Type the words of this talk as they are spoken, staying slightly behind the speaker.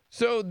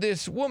So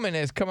this woman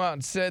has come out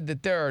and said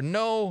that there are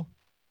no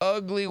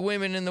ugly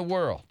women in the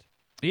world,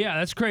 Yeah,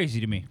 that's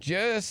crazy to me.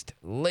 just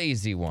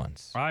lazy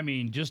ones. I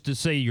mean, just to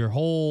say your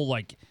whole,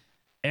 like,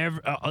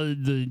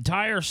 the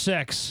entire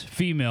sex,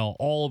 female,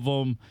 all of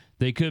them,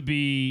 they could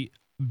be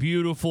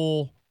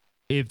beautiful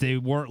if they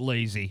weren't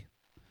lazy,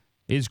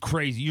 is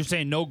crazy. You're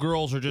saying no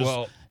girls are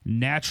just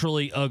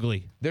naturally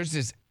ugly. There's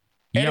this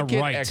Yeah,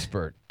 etiquette right.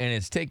 expert, and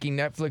it's taking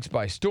Netflix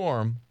by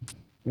storm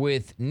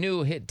with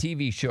new hit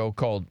TV show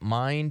called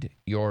Mind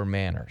Your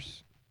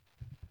Manners.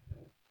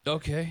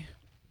 Okay.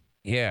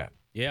 Yeah.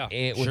 Yeah,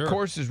 With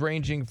courses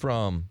ranging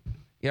from,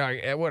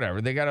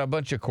 whatever. They got a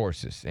bunch of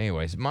courses.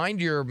 Anyways,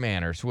 Mind Your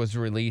Manners was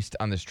released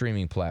on the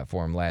streaming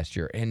platform last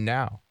year, and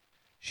now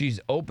she's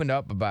opened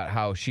up about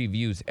how she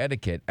views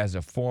etiquette as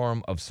a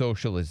form of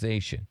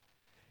socialization.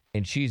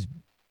 And she's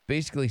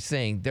basically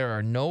saying there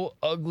are no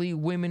ugly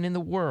women in the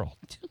world.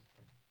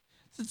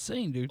 It's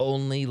insane, dude.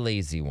 Only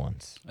lazy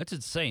ones. That's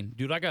insane,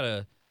 dude. I got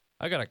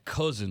a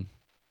cousin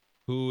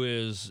who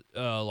is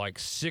like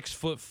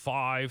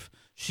 6'5".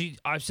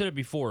 I've said it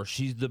before.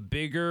 She's the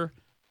bigger,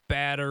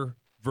 badder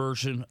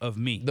version of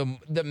me.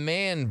 The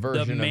man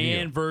version of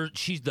you.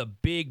 She's the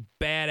big,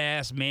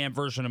 badass man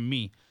version of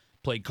me.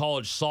 Played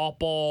college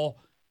softball,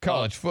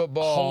 College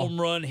football. home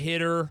run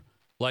hitter.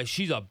 Like,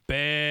 she's a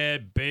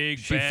bad, big,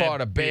 She bad fought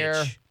a bear.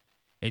 bitch.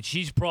 And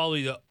she's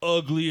probably the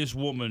ugliest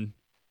woman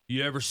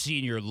you ever see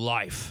in your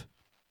life.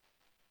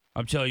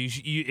 I'm telling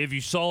you, if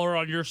you saw her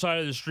on your side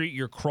of the street,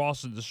 you're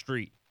crossing the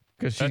street.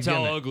 That's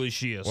how ugly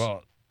she is.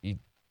 Well, and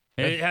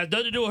it has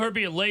nothing to do with her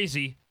being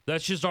lazy.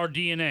 That's just our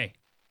DNA.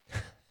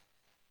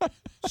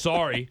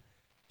 Sorry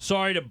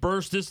to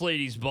burst this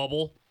lady's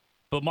bubble,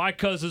 but my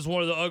cousin's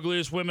one of the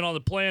ugliest women on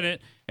the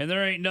planet, and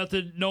there ain't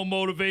no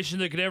motivation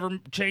that could ever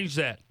change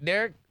that.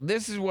 Derek,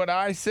 this is what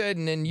I said,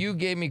 and then you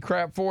gave me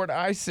crap for it.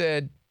 I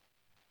said,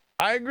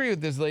 I agree with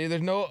this lady.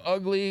 There's no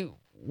ugly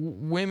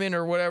women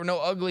or whatever, no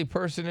ugly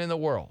person in the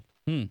world.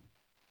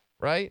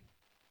 Right?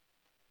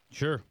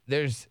 Sure.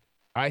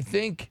 I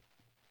think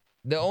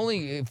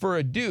for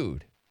a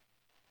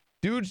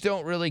dudes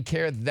don't really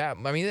care that.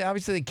 I mean,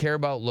 obviously they care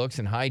about looks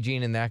and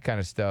hygiene and that kind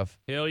of stuff.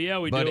 Hell yeah,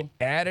 we do. do.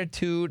 But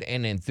attitude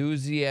and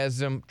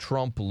enthusiasm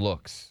trump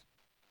looks.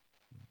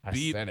 I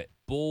said it.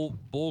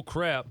 Bull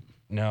crap.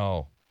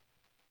 No.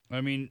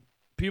 I mean,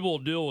 people will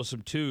deal with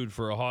some tood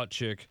for a hot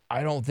chick.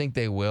 I don't think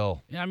they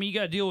will. Yeah, I mean, you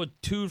got to deal with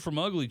tood from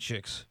ugly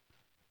chicks.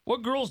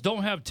 What girls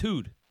don't have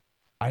tood?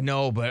 I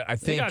know, but I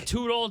think they got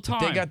tood all the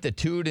time. They got the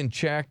tood in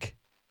check.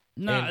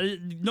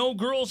 No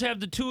girls have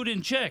the tood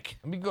in check.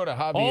 Let me go to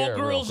Javier. All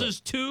girls'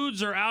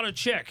 toods are out of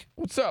check.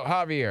 What's up,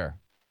 Javier?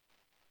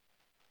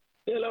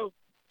 Hello.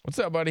 What's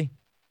up, buddy?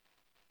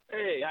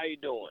 Hey, how you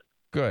doing?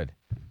 Good.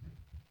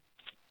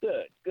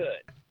 Good. Look,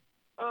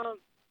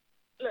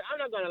 I'm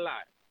not gonna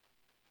lie.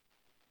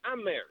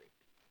 I'm married.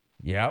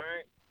 Yep. All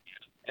right.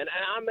 And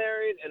I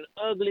married an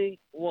ugly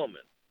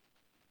woman.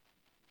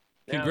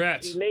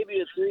 Congrats. Now, she may be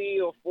a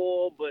 3 or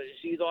 4, but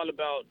she's all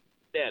about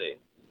daddy.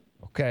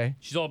 Okay.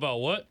 She's all about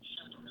what?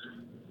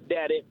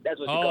 Daddy. That's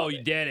what she calls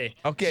you daddy.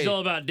 Okay. She's all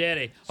about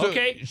daddy. So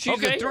okay.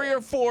 She's a 3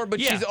 or 4, but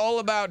she's all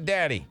about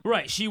daddy.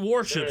 Right. She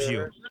worships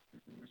you.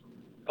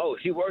 Oh,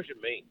 she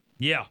worships me.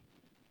 Yeah.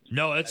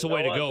 No, that's the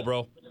way to go,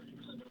 bro.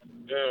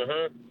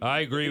 Uh-huh. I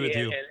agree with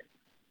you.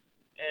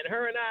 And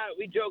her and I,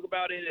 we joke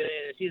about it,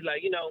 and she's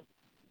like,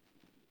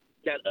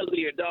 that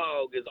uglier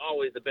dog is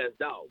always the best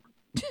dog.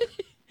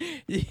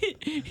 You know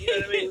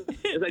what I mean?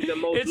 It's like the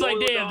most It's like,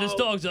 loyal damn, dog. this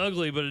dog's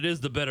ugly, but it is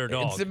the better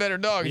dog. It's the better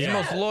dog. It's Yeah.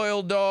 the most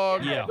loyal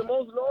dog. Yeah. It's the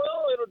most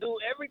loyal. It'll do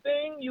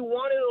everything you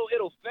want.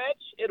 It'll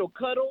fetch. It'll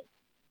cuddle.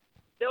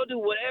 They'll do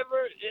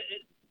whatever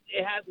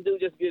it has to do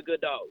just to be a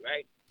good dog,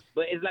 right?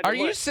 But it's like Are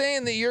you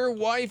saying that your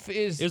wife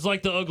is It's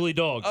like the ugly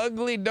dog.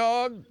 ugly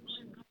dog,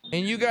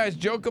 and you guys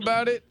joke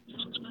about it?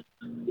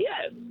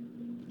 Yes.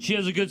 She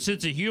has a good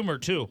sense of humor,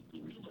 too,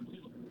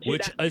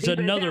 which is she's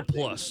another fantastic.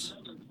 plus.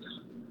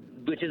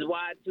 Which is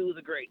why twos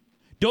are great.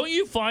 Don't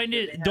you find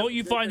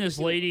this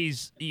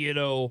lady's,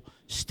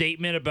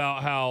 statement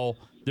about how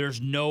there's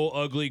no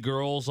ugly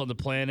girls on the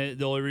planet,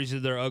 the only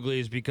reason they're ugly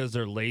is because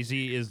they're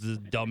lazy, is the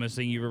dumbest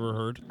thing you've ever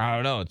heard? I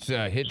don't know. It's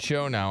a hit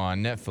show now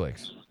on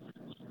Netflix.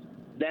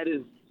 That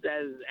is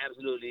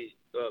absolutely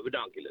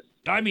ridiculous.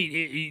 I mean,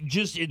 it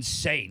just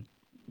insane.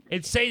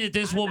 It's saying that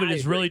this woman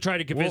is really trying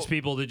to convince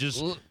people that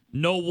there's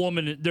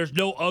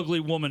no ugly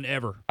woman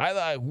ever.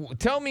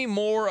 Tell me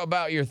more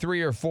about your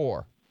 3 or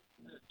 4.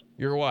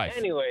 Your wife.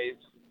 Anyways,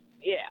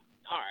 yeah,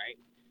 all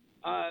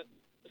right.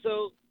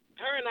 So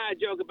her and I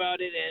joke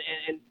about it,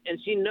 and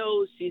she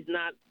knows she's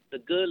not the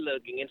good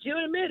looking, and she'll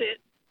admit it.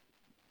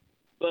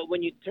 But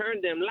when you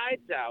turn them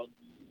lights out,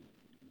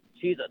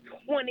 she's a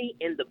 20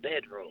 in the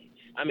bedroom.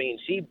 I mean,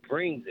 she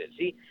brings it.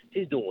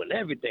 She's doing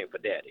everything for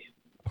daddy.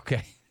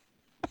 Okay.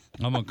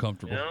 I'm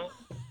uncomfortable.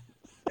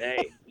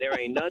 Hey, there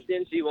ain't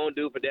nothing she won't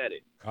do for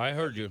daddy. I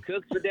heard you.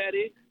 Cooks for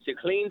daddy. She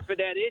cleans for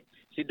daddy.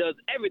 She does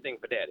everything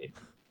for daddy.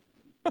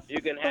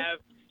 You can have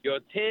your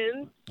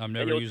 10s I'm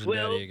never and your using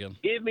 12. daddy again.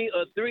 Give me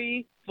a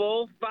 3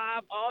 full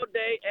 5 all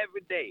day,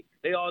 every day.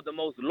 They are the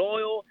most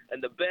loyal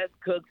and the best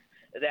cooks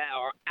that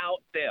are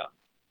out there.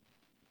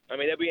 I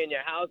mean, they'll be in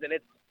your house and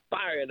it's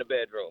fire in the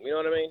bedroom. You know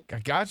what I mean? I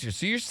got you.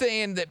 So you're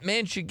saying that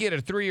men should get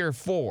a 3 or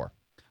 4.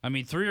 I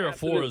mean, 3 or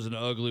 4 is an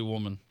ugly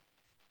woman.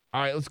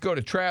 All right, let's go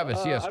to Travis.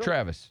 Yes,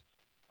 Travis.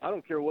 I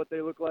don't care what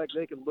they look like.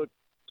 They can look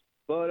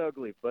butt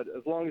ugly, but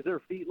as long as their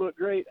feet look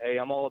great, hey,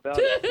 I'm all about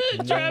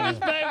it. Travis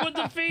back with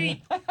the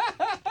feet.